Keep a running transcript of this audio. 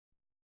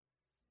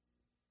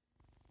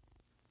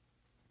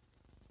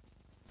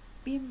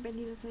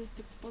Bienvenidos a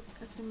este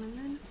podcast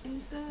semanal. En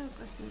esta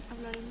ocasión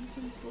hablaremos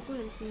un poco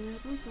del cine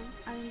ruso,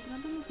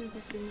 adentrándonos en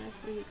sus primeras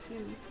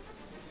proyecciones,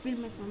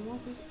 filmes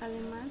famosos,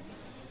 además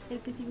el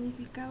que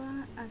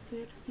significaba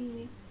hacer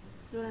cine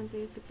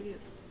durante este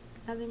periodo.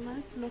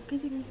 Además, lo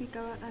que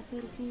significaba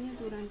hacer cine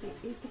durante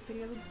este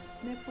periodo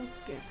de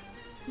posguerra.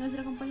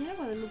 Nuestra compañera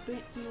Guadalupe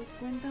nos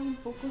cuenta un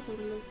poco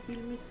sobre los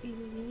filmes y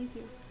sus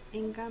inicios.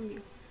 En cambio,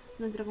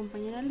 nuestra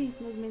compañera Liz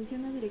nos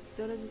menciona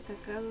directores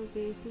destacados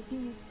de este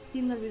cine,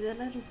 sin olvidar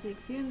las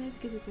restricciones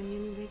que se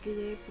tenían en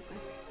aquella época.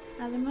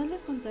 Además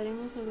les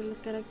contaremos sobre las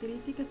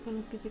características con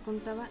las que se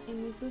contaba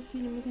en estos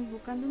filmes,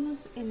 enfocándonos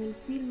en el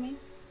filme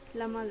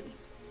La Madre,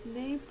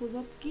 de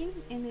Puzovkin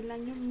en el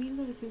año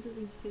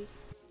 1926.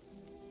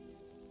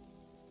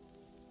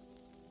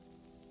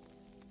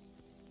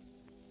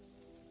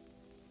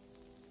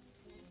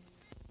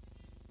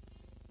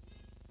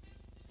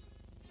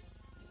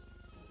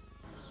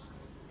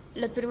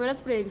 Las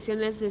primeras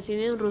proyecciones de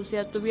cine en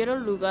Rusia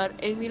tuvieron lugar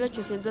en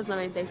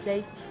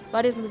 1896,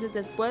 varios meses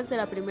después de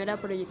la primera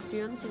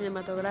proyección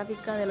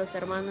cinematográfica de los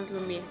hermanos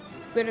Lumière.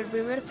 Pero el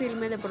primer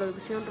filme de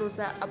producción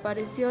rusa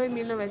apareció en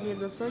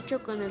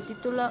 1908 con el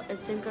título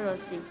Stenka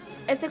Rossi.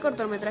 Este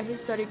cortometraje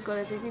histórico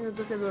de 6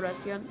 minutos de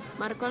duración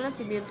marcó el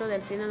nacimiento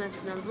del cine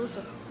nacional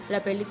ruso.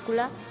 La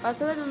película,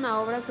 basada en una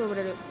obra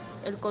sobre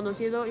el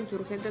conocido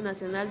insurgente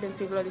nacional del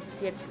siglo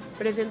XVII,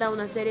 presenta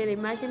una serie de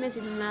imágenes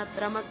sin una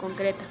trama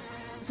concreta.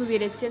 Su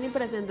dirección y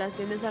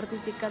presentaciones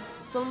artísticas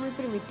son muy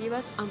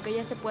primitivas, aunque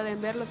ya se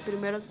pueden ver los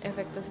primeros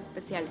efectos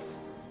especiales.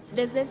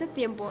 Desde ese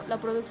tiempo, la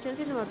producción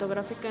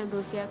cinematográfica en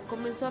Rusia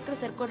comenzó a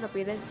crecer con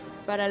rapidez.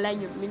 Para el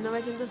año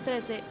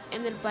 1913,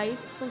 en el país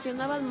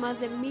funcionaban más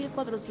de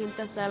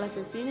 1.400 salas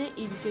de cine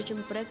y 18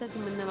 empresas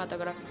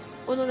cinematográficas.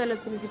 Uno de los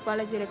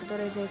principales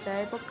directores de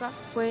esa época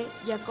fue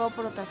Yakov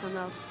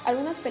Protazanov.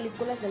 Algunas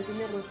películas del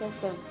cine ruso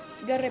son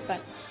Guerra y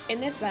Paz.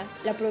 En esta,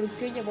 la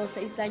producción llevó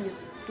 6 años.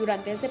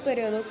 Durante ese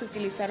periodo se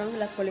utilizaron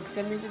las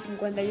colecciones de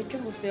 58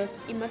 museos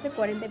y más de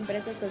 40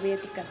 empresas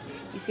soviéticas.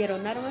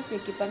 Hicieron armas y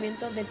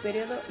equipamiento del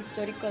periodo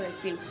histórico del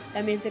film.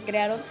 También se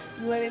crearon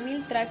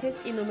 9.000 trajes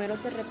y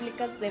numerosas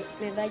réplicas de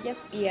medallas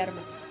y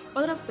armas.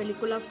 Otra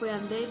película fue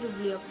Andrei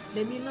Rublev,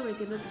 de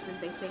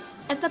 1966.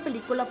 Esta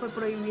película fue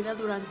prohibida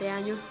durante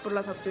años por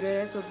las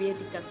autoridades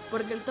soviéticas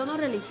porque el tono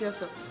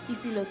religioso y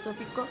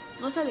filosófico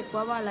no se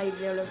adecuaba a la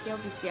ideología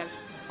oficial.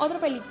 Otra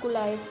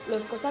película es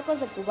Los cosacos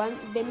de Kubán,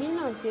 de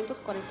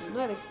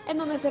 1949, en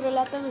donde se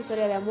relata una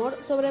historia de amor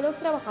sobre dos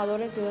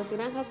trabajadores de dos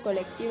granjas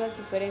colectivas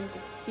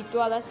diferentes,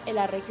 situadas en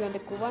la región de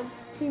Kubán.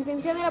 Su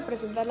intención era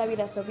presentar la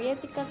vida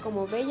soviética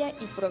como bella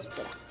y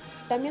próspera.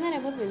 También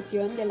haremos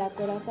mención del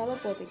acorazado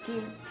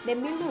Potemkin, de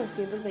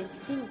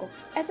 1925.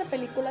 A esta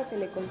película se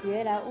le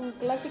considera un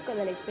clásico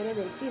de la historia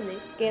del cine,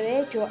 que de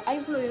hecho ha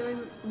influido en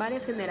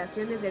varias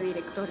generaciones de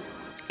directores.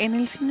 En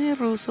el cine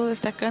ruso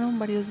destacaron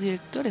varios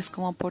directores,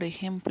 como por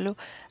ejemplo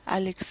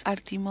Alex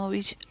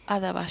Artimovich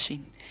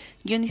Adabashin,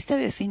 guionista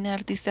de cine,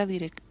 artista,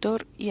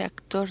 director y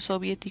actor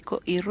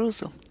soviético y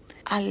ruso.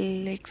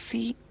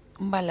 Alexei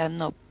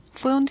Balanov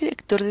fue un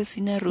director de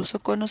cine ruso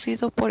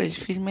conocido por el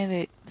filme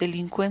de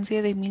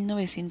Delincuencia de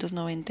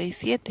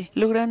 1997,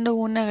 logrando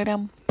una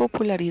gran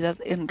popularidad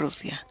en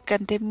Rusia.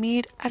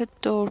 Kantemir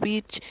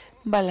Arturovich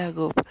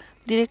Balagov,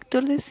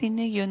 director de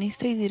cine,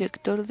 guionista y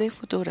director de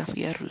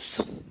fotografía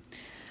ruso.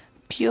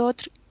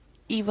 Piotr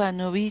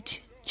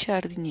Ivanovich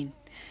Chardinin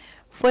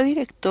fue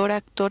director,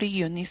 actor y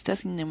guionista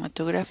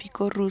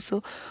cinematográfico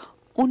ruso,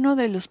 uno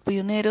de los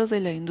pioneros de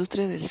la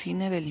industria del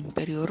cine del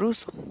Imperio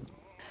Ruso.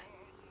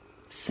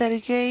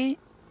 Sergei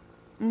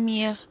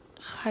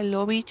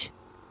Mikhailovich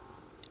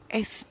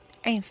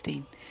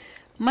Einstein,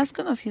 más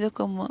conocido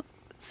como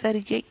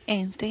Sergei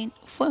Einstein,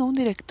 fue un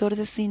director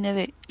de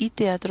cine y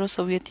teatro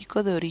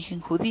soviético de origen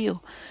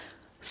judío.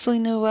 Su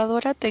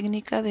innovadora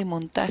técnica de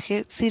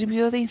montaje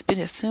sirvió de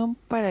inspiración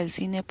para el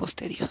cine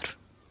posterior.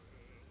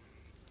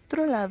 Por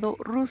otro lado,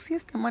 Rusia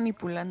está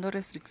manipulando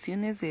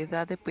restricciones de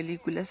edad de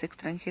películas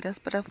extranjeras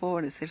para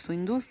favorecer su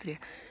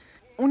industria.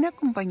 Una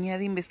compañía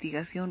de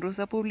investigación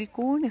rusa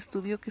publicó un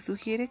estudio que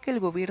sugiere que el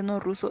gobierno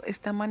ruso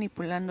está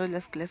manipulando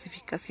las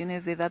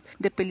clasificaciones de edad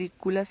de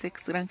películas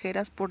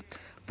extranjeras por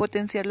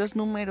potenciar los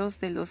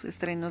números de los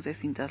estrenos de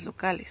cintas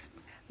locales.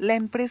 La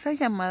empresa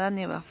llamada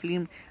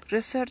Nevafilm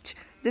Research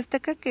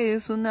destaca que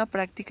es una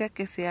práctica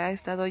que se ha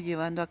estado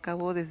llevando a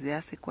cabo desde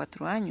hace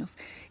 4 años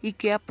y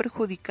que ha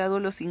perjudicado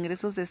los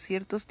ingresos de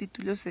ciertos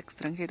títulos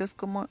extranjeros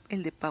como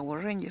el de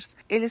Power Rangers.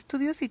 El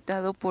estudio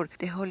citado por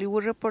The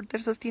Hollywood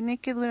Reporter sostiene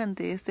que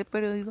durante este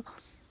periodo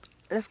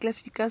las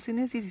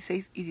clasificaciones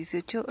 16 y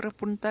 18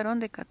 repuntaron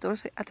de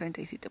 14 a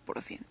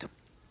 37%.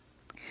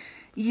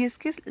 Y es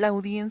que la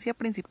audiencia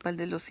principal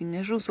de los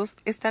cines rusos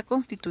está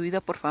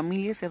constituida por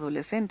familias y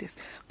adolescentes,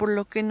 por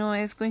lo que no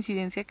es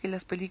coincidencia que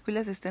las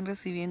películas estén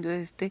recibiendo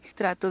este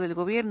trato del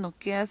gobierno,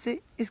 que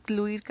hace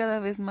excluir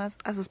cada vez más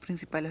a sus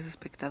principales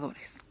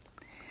espectadores.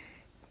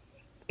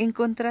 En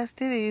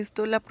contraste de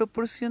esto, la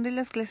proporción de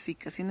las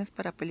clasificaciones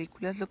para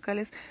películas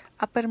locales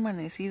ha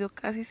permanecido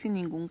casi sin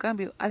ningún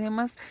cambio.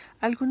 Además,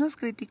 algunos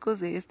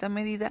críticos de esta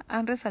medida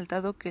han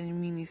resaltado que el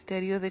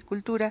Ministerio de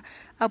Cultura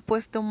ha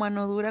puesto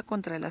mano dura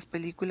contra las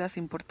películas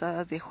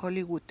importadas de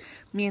Hollywood,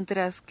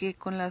 mientras que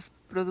con las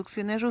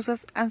producciones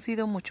rusas han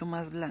sido mucho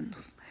más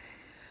blandos.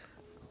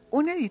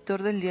 Un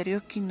editor del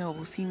diario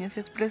Kinovusines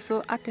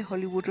expresó a The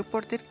Hollywood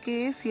Reporter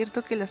que es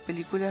cierto que las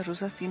películas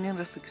rusas tienen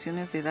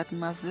restricciones de edad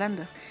más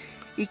blandas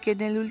y que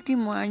en el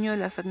último año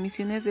las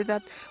admisiones de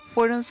edad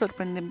fueron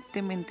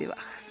sorprendentemente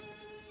bajas.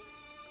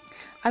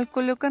 Al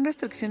colocar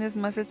restricciones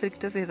más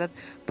estrictas de edad,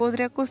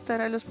 podría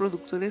costar a los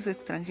productores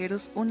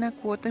extranjeros una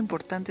cuota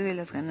importante de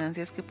las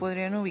ganancias que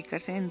podrían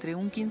ubicarse entre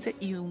un 15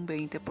 y un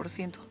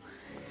 20%.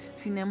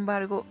 Sin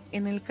embargo,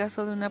 en el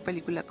caso de una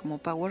película como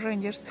Power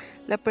Rangers,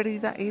 la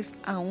pérdida es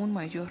aún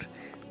mayor.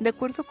 De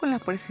acuerdo con la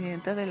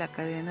presidenta de la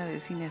cadena de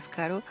cines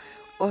Caro,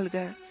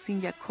 Olga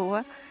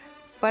Sinyakova,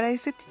 para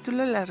este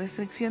título la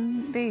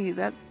restricción de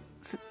edad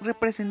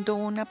representó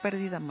una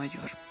pérdida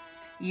mayor.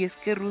 Y es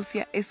que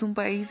Rusia es un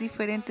país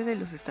diferente de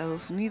los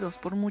Estados Unidos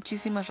por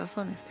muchísimas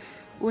razones.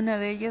 Una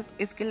de ellas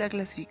es que la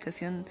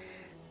clasificación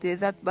de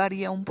edad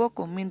varía un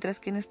poco, mientras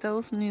que en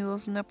Estados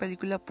Unidos una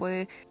película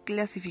puede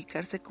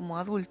clasificarse como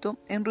adulto,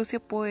 en Rusia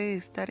puede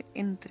estar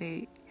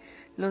entre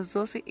los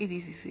 12 y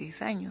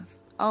 16 años.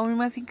 Aún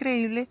más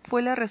increíble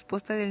fue la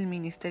respuesta del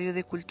Ministerio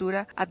de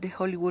Cultura a The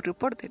Hollywood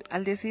Reporter,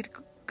 al decir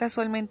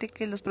casualmente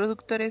que los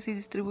productores y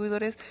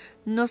distribuidores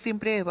no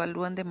siempre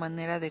evalúan de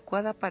manera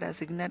adecuada para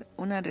asignar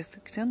una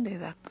restricción de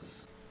edad.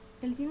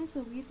 El cine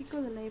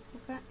soviético de la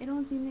época era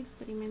un cine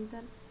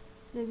experimental.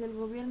 Desde el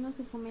gobierno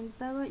se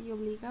fomentaba y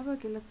obligaba a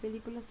que las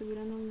películas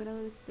tuvieran un grado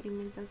de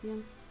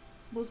experimentación,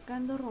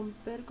 buscando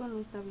romper con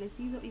lo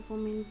establecido y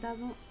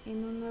fomentado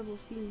en un nuevo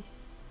cine.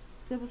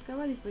 Se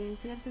buscaba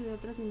diferenciarse de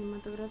otras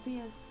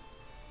cinematografías,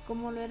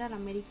 como lo era la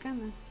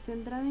americana,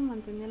 centrada en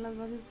mantener las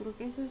bases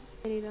burguesas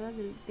heredadas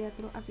del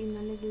teatro a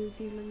finales del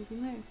siglo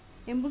XIX,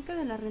 en busca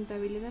de la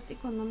rentabilidad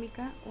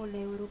económica, o la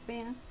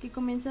europea, que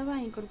comenzaba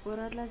a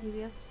incorporar las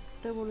ideas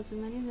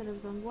revolucionarias de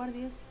las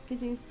vanguardias que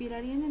se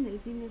inspirarían en el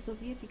cine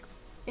soviético.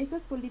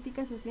 Estas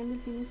políticas hacían del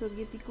cine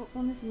soviético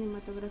una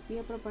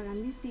cinematografía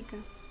propagandística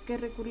que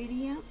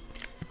recurriría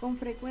con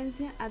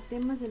frecuencia a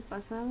temas del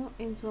pasado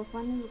en su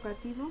afán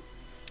educativo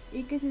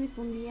y que se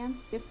difundían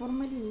de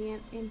forma lineal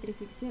entre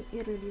ficción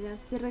y realidad.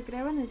 Se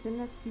recreaban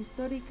escenas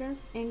históricas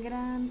con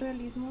gran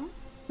realismo,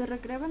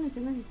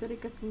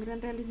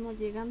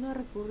 llegando a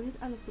recurrir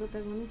a los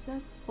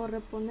protagonistas o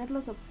reponer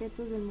los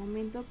objetos del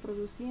momento,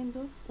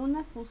 produciendo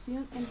una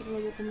fusión entre lo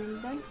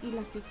documental y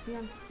la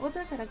ficción.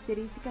 Otra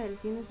característica del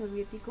cine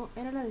soviético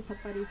era la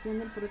desaparición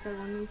del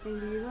protagonista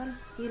individual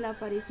y la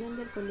aparición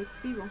del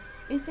colectivo.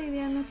 Esta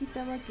idea no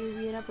quitaba que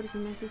hubiera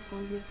personajes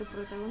con cierto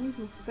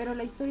protagonismo, pero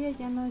la historia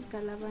ya no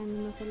escalaba en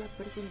una sola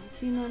persona,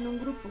 sino en un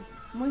grupo,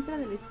 muestra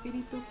del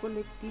espíritu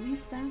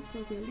colectivista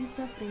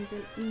socialista frente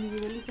al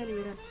individualista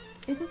liberal.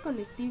 Estos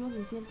colectivos,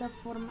 en cierta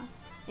forma,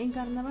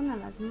 encarnaban a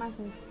las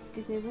masas,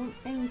 que según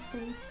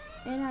Einstein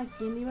era a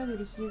quien iba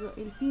dirigido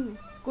el cine.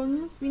 Con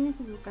unos fines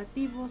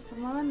educativos,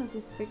 formaban los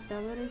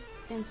espectadores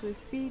en su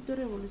espíritu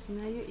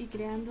revolucionario y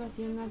creando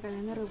así una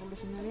cadena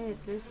revolucionaria de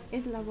 3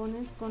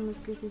 eslabones con los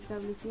que se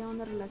establecía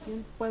una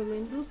relación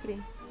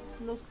pueblo-industria,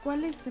 los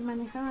cuales se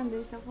manejaban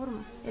de esta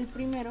forma. El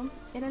primero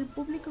era el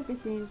público que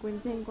se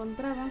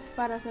encontraba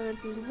para saber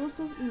sus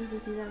gustos y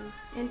necesidades.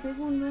 El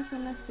segundo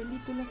son las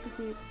películas que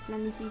se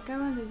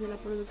planificaban desde la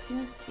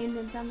producción,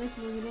 intentando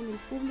influir en el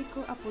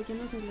público,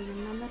 apoyándose en las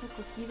demandas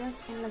recogidas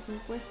en las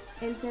encuestas.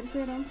 El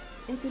tercero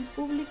es el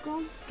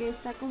público que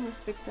está como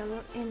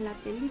espectador en la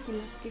película,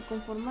 que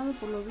conformado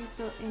por lo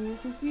visto en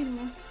ese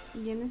filme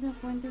y en esa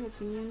fuente de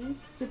opiniones,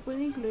 se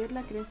puede incluir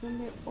la creación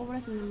de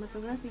obras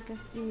cinematográficas,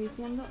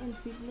 iniciando el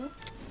siglo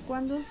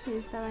cuando se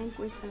estaba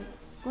encuestando.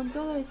 Con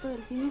todo esto,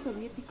 el cine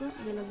soviético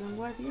de las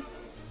vanguardias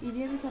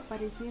iría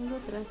desapareciendo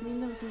tras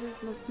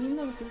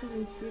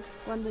 1927,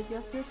 cuando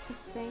Joseph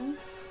Stalin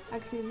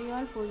accedió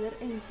al poder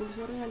e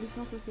impulsó el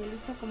realismo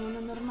socialista como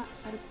una norma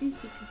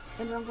artística.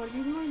 El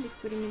vanguardismo y la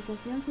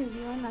experimentación se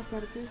dio en las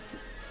artes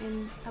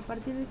a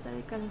partir de esta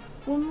década.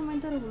 Fue un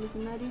momento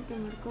revolucionario que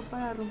marcó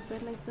para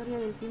romper la historia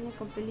del cine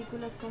con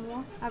películas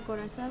como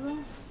Acorazado,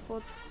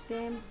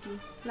 Potemkin,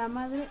 La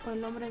madre o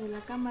El hombre de la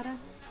cámara,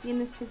 y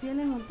en especial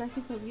el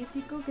montaje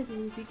soviético, que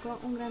significó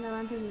un gran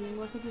avance en el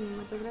lenguaje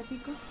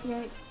cinematográfico y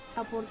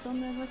aportó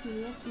nuevas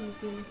ideas y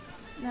visiones.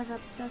 La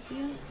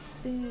adaptación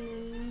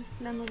de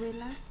la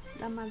novela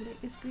La madre,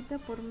 escrita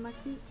por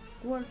Maxim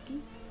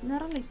Gorky,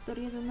 narra la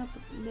historia de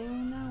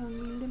una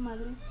humilde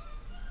madre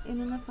en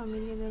una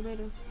familia de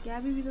obreros que ha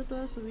vivido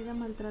toda su vida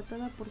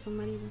maltratada por su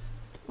marido.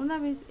 Una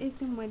vez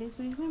este muere,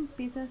 su hijo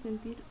empieza a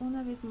sentir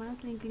una vez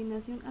más la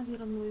inclinación hacia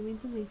los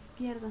movimientos de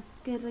izquierda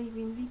que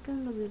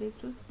reivindican los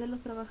derechos de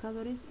los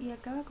trabajadores y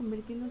acaba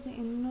convirtiéndose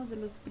en uno de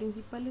los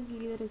principales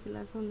líderes de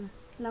la zona.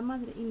 La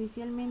madre,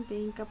 inicialmente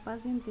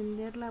incapaz de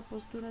entender la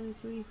postura de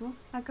su hijo,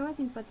 acaba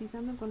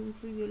simpatizando con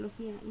su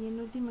ideología y en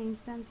última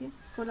instancia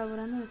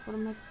colaborando de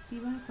forma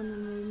activa con el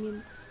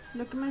movimiento.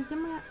 Lo que más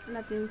llama la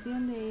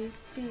atención de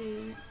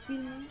este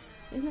filme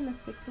es el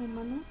aspecto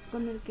humano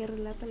con el que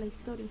relata la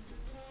historia.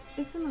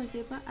 Esto nos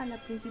lleva a la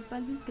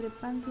principal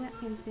discrepancia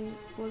entre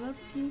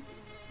Jodorowsky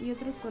y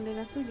otros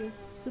colegas suyos,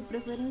 su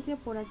preferencia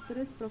por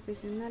actores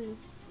profesionales.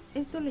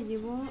 Esto le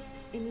llevó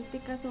en este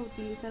caso a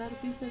utilizar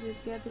artistas de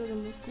teatro de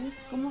Moscú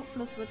como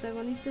los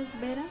protagonistas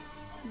Vera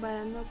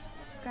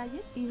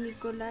Baranovskaya y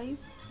Nikolai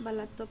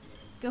Balatov,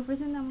 que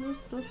ofrecen ambos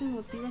dos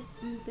emotivas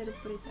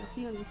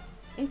interpretaciones.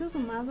 Eso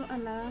sumado a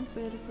la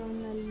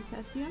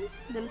personalización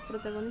de los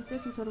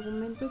protagonistas y su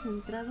argumento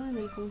centrado en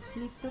el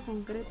conflicto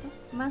concreto,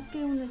 más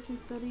que un hecho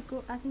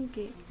histórico, hacen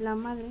que La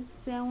Madre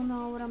sea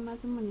una obra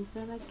más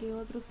humanizada que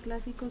otros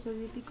clásicos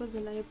soviéticos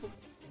de la época.